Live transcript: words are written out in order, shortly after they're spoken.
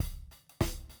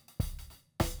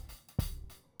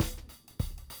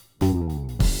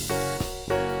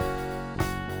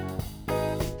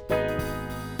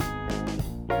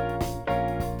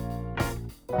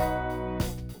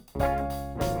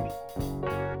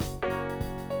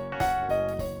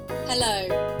Hello,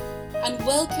 and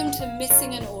welcome to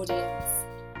Missing an Audience.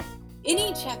 In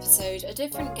each episode, a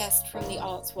different guest from the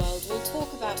arts world will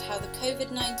talk about how the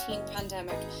COVID-19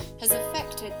 pandemic has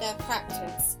affected their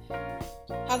practice,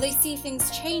 how they see things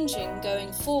changing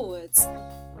going forwards,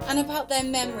 and about their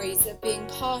memories of being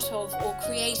part of or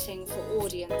creating for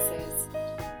audiences.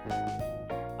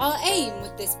 Our aim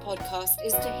with this podcast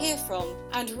is to hear from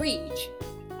and reach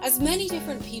as many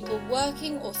different people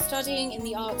working or studying in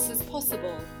the arts as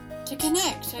possible, to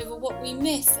connect over what we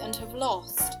miss and have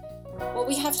lost, what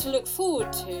we have to look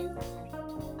forward to,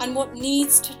 and what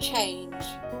needs to change.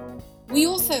 We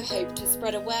also hope to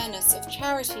spread awareness of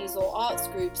charities or arts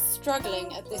groups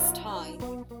struggling at this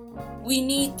time. We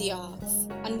need the arts,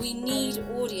 and we need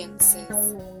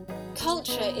audiences.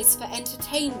 Culture is for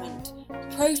entertainment,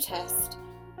 protest,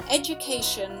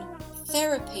 education,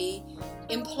 therapy,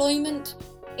 employment,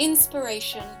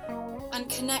 inspiration, and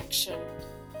connection.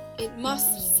 It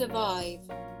must survive.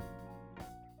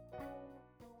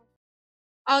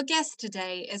 Our guest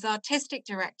today is Artistic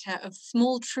Director of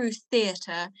Small Truth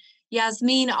Theatre,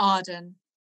 Yasmin Arden.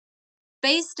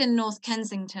 Based in North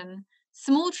Kensington,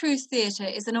 Small Truth Theatre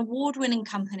is an award-winning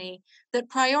company that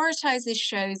prioritises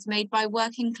shows made by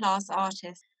working-class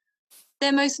artists.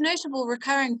 Their most notable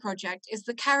recurring project is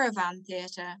the Caravan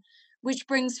Theatre, which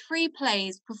brings free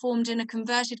plays performed in a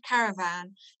converted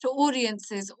caravan to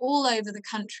audiences all over the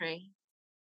country.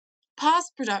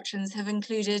 Past productions have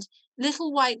included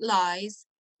Little White Lies,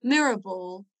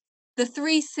 Mirrorball, The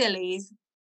Three Sillies,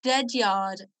 Dead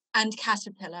Yard, and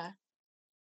Caterpillar.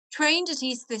 Trained at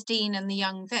East 15 and the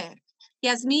Young Vic,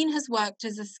 Yasmin has worked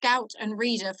as a scout and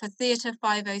reader for Theatre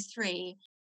 503.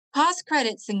 Past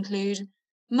credits include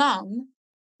Mum,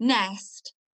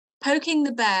 Nest, Poking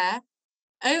the Bear,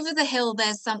 Over the Hill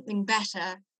There's Something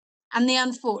Better, and The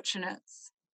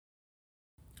Unfortunates.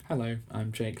 Hello,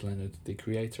 I'm Jake Leonard, the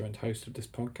creator and host of this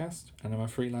podcast, and I'm a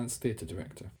freelance theatre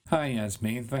director. Hi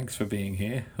Yasmin, thanks for being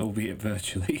here, albeit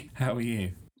virtually. How are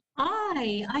you?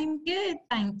 Hi, I'm good,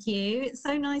 thank you. It's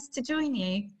so nice to join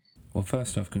you. Well,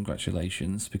 first off,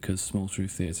 congratulations, because Small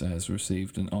Truth Theatre has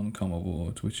received an Oncom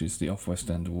Award, which is the Off West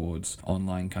End Awards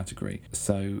online category.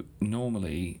 So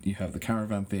normally you have the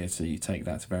Caravan Theatre, you take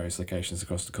that to various locations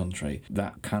across the country.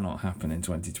 That cannot happen in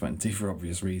 2020 for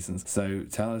obvious reasons. So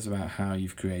tell us about how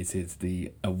you've created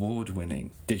the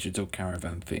award-winning Digital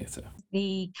Caravan Theatre.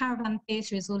 The Caravan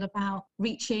Theatre is all about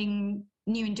reaching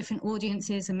new and different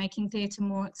audiences and making theatre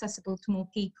more accessible to more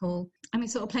people. And we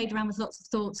sort of played around with lots of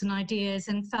thoughts and ideas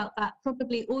and felt that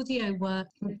probably audio work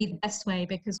would be the best way,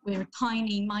 because we're a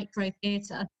tiny micro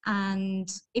theatre,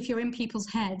 and if you're in people's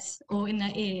heads or in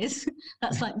their ears,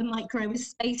 that's like the micro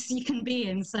space you can be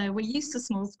in. So we're used to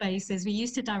small spaces, we're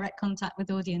used to direct contact with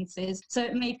audiences, so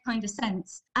it made kind of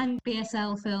sense. And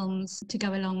BSL films to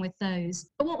go along with those.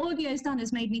 But what audio's done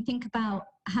has made me think about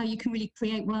how you can really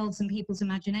create worlds in people's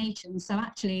imaginations. So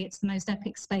actually it's the most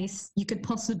epic space you could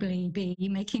possibly be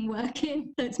making work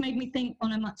in. So it's made me think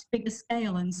on a much bigger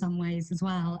scale in some ways as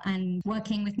well. And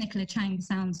working with Nicola Chang, the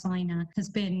sound designer, has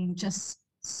been just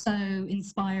so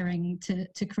inspiring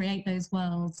to create those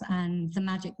worlds and the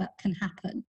magic that can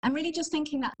happen. I'm really just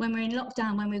thinking that when we're in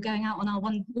lockdown, when we were going out on our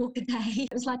one walk a day,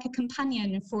 it was like a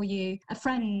companion for you, a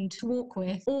friend to walk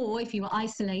with, or if you were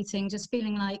isolating, just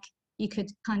feeling like you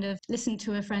could kind of listen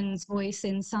to a friend's voice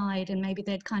inside and maybe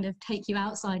they'd kind of take you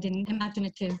outside in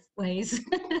imaginative ways.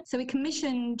 So we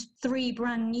commissioned 3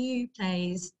 brand new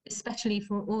plays, especially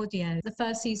for audio. The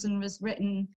first season was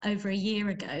written over a year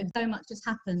ago. So much has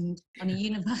happened on a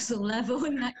universal level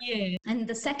in that year. And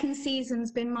the second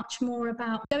season's been much more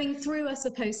about going through, I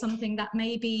suppose, something that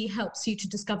maybe helps you to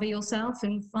discover yourself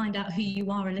and find out who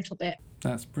you are a little bit.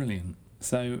 That's brilliant.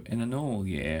 So, in a normal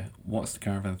year, what's the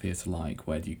Caravan Theatre like?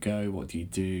 Where do you go? What do you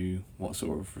do? What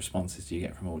sort of responses do you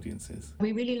get from audiences?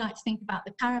 We really like to think about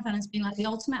the Caravan as being like the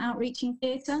ultimate outreaching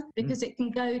theatre, because it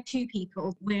can go to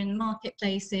people. We're in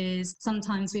marketplaces,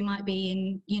 sometimes we might be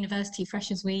in university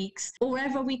freshers' weeks, or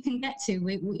wherever we can get to,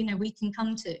 we can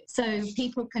come to. So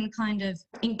people can kind of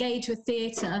engage with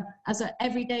theatre as an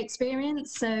everyday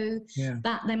experience, so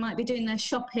that they might be doing their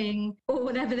shopping or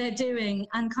whatever they're doing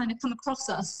and kind of come across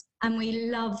us. And we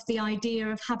love the idea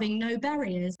of having no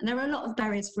barriers. And there are a lot of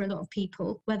barriers for a lot of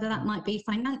people, whether that might be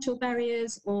financial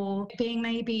barriers or being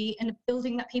maybe in a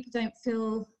building that people don't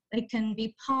feel they can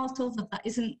be part of, that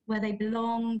isn't where they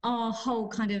belong. Our whole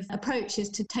kind of approach is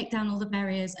to take down all the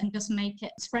barriers and just make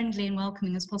it as friendly and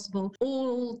welcoming as possible.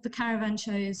 All the Caravan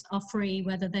shows are free,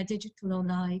 whether they're digital or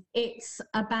live. It's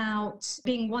about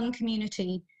being one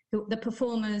community. The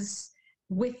performers,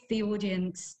 with the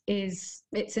audience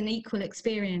it's an equal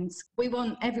experience. We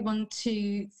want everyone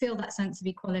to feel that sense of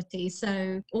equality.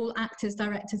 So all actors,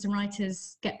 directors and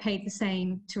writers get paid the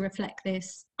same to reflect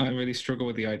this. I really struggle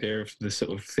with the idea of the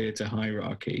sort of theatre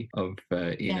hierarchy of, know,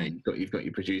 you've got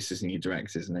your producers and your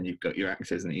directors, and then you've got your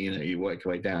actors, and, you work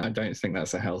your way down. I don't think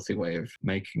that's a healthy way of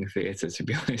making theatre, to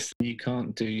be honest. You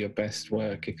can't do your best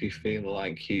work if you feel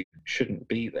like you shouldn't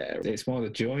be there. It's one of the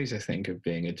joys, I think, of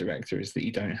being a director, is that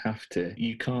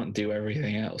you can't do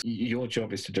everything else. Your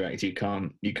job is to direct. You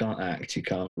can't act, you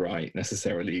can't write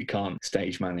necessarily, you can't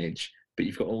stage manage. But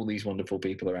you've got all these wonderful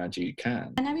people around you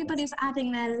can. And everybody's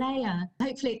adding their layer.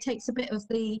 Hopefully it takes a bit of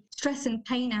the stress and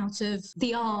pain out of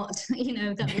the art,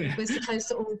 that we're supposed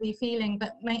to all be feeling.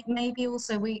 But maybe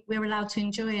also we're allowed to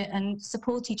enjoy it and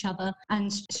support each other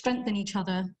and strengthen each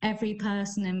other. Every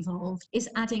person involved is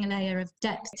adding a layer of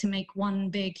depth to make one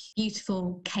big,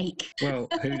 beautiful cake. Well,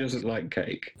 who doesn't like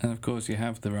cake? And of course you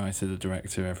have the writer, the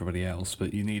director, everybody else,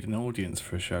 but you need an audience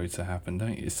for a show to happen,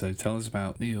 don't you? So tell us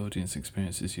about the audience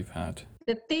experiences you've had.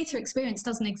 The theatre experience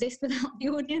doesn't exist without the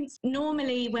audience.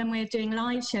 Normally, when we're doing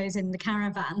live shows in the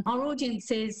Caravan, our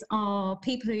audiences are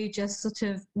people who just sort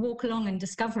of walk along and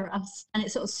discover us, and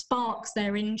it sort of sparks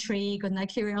their intrigue and their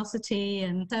curiosity.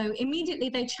 And so immediately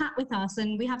they chat with us,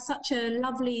 and we have such a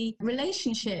lovely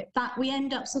relationship that we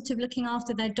end up sort of looking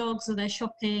after their dogs or their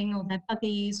shopping or their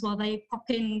buggies while they pop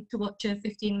in to watch a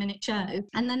 15-minute show.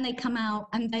 And then they come out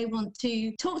and they want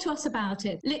to talk to us about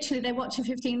it. Literally, they watch a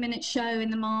 15-minute show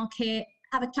in the market,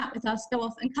 have a chat with us, go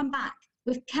off and come back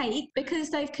with cake because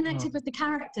they've connected with the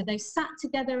character. They've sat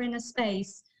together in a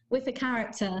space with the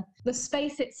character. The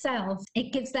space itself,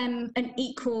 it gives them an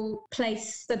equal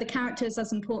place. So the character is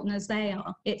as important as they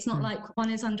are. It's not like one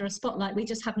is under a spotlight. We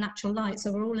just have natural light.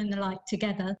 So we're all in the light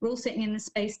together. We're all sitting in the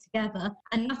space together,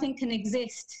 and nothing can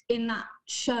exist in that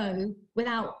show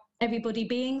without everybody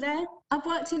being there. I've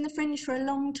worked in the Fringe for a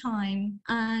long time,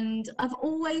 and I've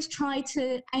always tried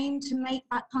to aim to make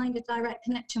that kind of direct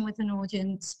connection with an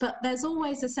audience, but there's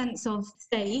always a sense of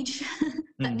stage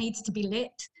that needs to be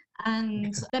lit.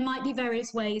 And there might be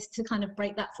various ways to kind of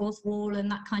break that fourth wall and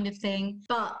that kind of thing.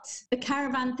 But the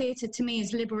Caravan Theatre to me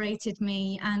has liberated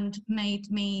me and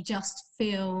made me just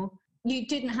feel you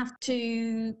didn't have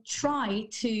to try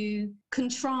to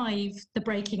contrive the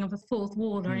breaking of a fourth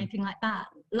wall or anything like that.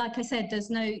 Like I said, there's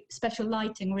no special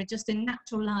lighting. We're just in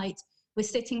natural light. We're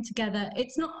sitting together.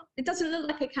 It doesn't look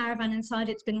like a caravan inside.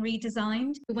 It's been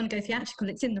redesigned. We want to go theatrical.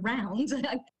 It's in the round,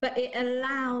 but it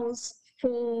allows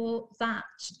for that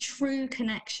true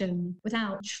connection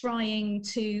without trying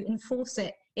to enforce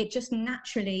it. It just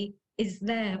naturally is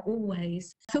there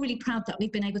always. I feel really proud that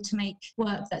we've been able to make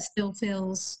work that still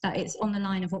feels that it's on the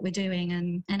line of what we're doing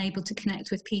and able to connect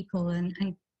with people and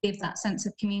give that sense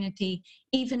of community,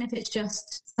 even if it's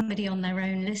just somebody on their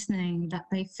own listening, that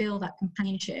they feel that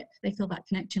companionship, they feel that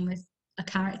connection with a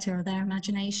character or their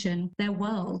imagination, their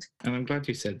world. And I'm glad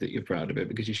you said that you're proud of it,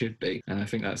 because you should be. And I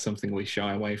think that's something we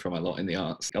shy away from a lot in the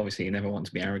arts. Obviously, you never want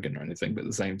to be arrogant or anything, but at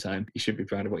the same time, you should be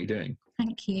proud of what you're doing.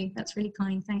 Thank you. That's really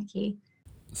kind. Thank you.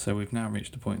 So we've now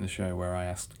reached a point in the show where I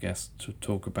asked guests to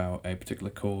talk about a particular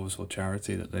cause or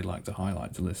charity that they'd like to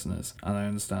highlight to listeners. And I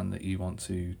understand that you want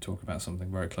to talk about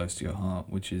something very close to your heart,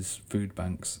 which is food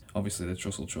banks. Obviously the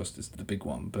Trussell Trust is the big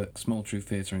one, but Small Truth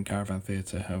Theatre and Caravan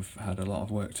Theatre have had a lot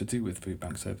of work to do with food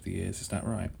banks over the years. Is that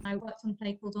right? I worked on a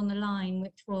play called On the Line,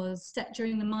 which was set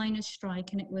during the miners'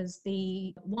 strike, and it was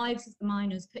the wives of the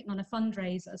miners putting on a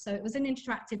fundraiser. So it was an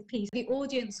interactive piece. The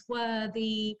audience were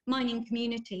the mining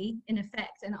community, in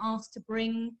effect, and asked to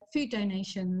bring food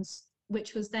donations,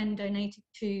 which was then donated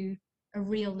to a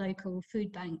real local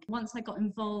food bank. Once I got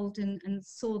involved and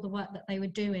saw the work that they were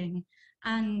doing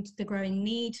and the growing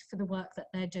need for the work that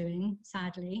they're doing,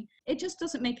 sadly, it just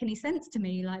doesn't make any sense to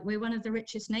me. Like, we're one of the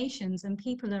richest nations and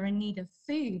people are in need of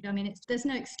food. I mean, there's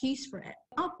no excuse for it.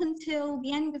 Up until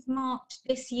the end of March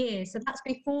this year, so that's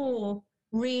before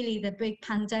really the big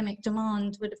pandemic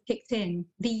demand would have kicked in,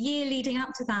 the year leading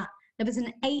up to that, there was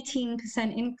an 18%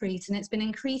 increase, and it's been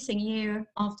increasing year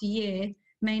after year,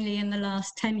 mainly in the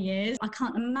last 10 years. I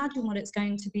can't imagine what it's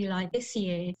going to be like this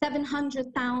year.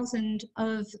 700,000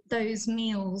 of those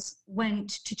meals went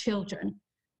to children.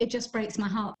 It just breaks my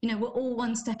heart. You know, we're all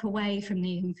one step away from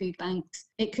needing food banks.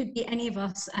 It could be any of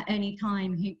us at any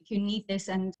time who need this,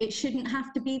 and it shouldn't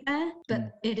have to be there,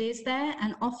 but it is there.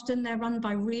 And often they're run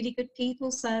by really good people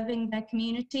serving their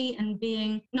community and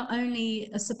being not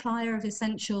only a supplier of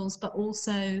essentials, but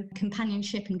also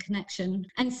companionship and connection.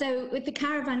 And so with the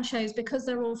caravan shows, because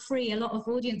they're all free, a lot of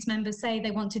audience members say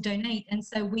they want to donate. And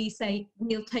so we say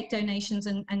we'll take donations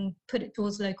and put it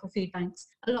towards local food banks.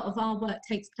 A lot of our work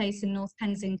takes place in North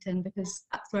Kensington Islington, because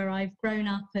that's where I've grown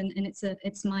up, and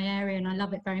it's my area and I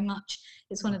love it very much.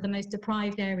 It's one of the most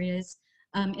deprived areas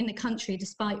in the country,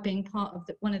 despite being part of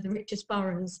one of the richest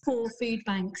boroughs. 4 food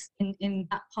banks in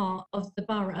that part of the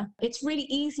borough. It's really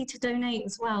easy to donate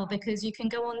as well, because you can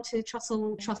go on to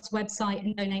Trussell Trust's website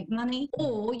and donate money,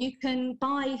 or you can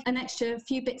buy an extra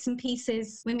few bits and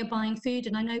pieces when you're buying food.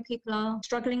 And I know people are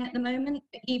struggling at the moment,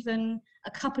 but even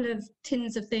a couple of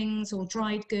tins of things or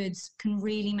dried goods can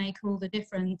really make all the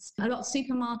difference. A lot of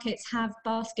supermarkets have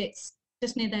baskets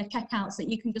just near their checkouts that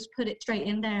you can just put it straight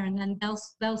in there, and then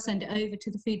they'll send it over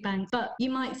to the food bank. But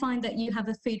you might find that you have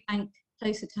a food bank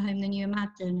closer to home than you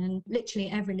imagine, and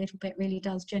literally every little bit really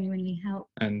does genuinely help.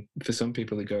 And for some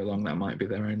people who go along, that might be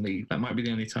the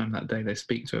only time that day they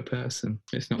speak to a person.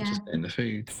 It's not just getting the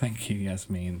food. Thank you,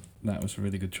 Yasmin. That was a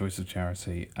really good choice of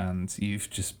charity, and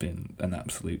you've just been an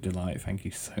absolute delight. Thank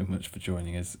you so much for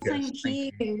joining us. Thank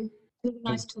you. Really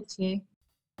nice to talk to you.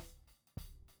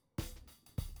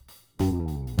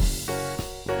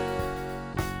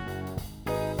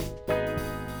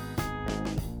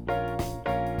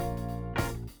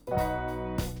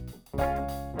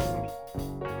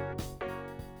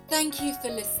 Thank you for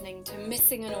listening to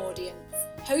Missing an Audience,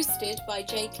 hosted by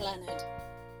Jake Leonard.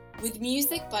 With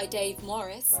music by Dave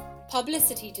Morris,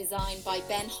 publicity design by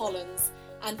Ben Hollins,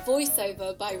 and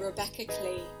voiceover by Rebecca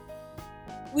Klee.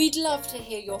 We'd love to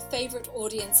hear your favourite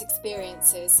audience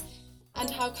experiences and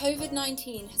how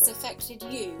COVID-19 has affected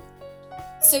you.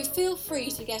 So feel free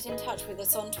to get in touch with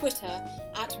us on Twitter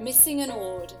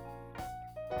 @MissingAnAud.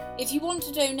 If you want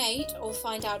to donate or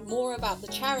find out more about the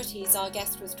charities our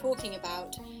guest was talking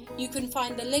about, you can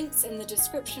find the links in the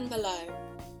description below.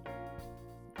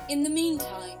 In the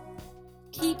meantime,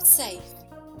 keep safe,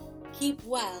 keep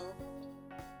well,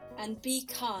 and be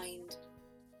kind.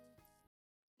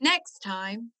 Next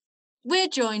time, we're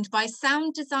joined by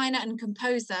sound designer and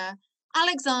composer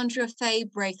Alexandra Faye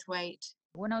Braithwaite.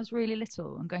 When I was really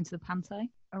little and going to the Panto,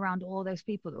 around all those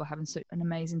people that were having such an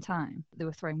amazing time, they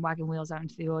were throwing wagon wheels out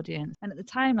into the audience. And at the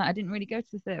time, I didn't really go to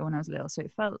the theatre when I was little, so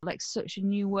it felt like such a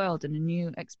new world and a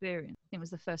new experience. It was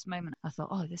the first moment I thought,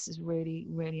 oh, this is really,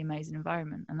 really amazing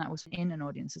environment. And that was in an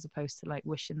audience, as opposed to like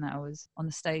wishing that I was on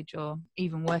the stage or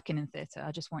even working in theatre.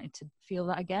 I just wanted to feel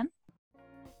that again.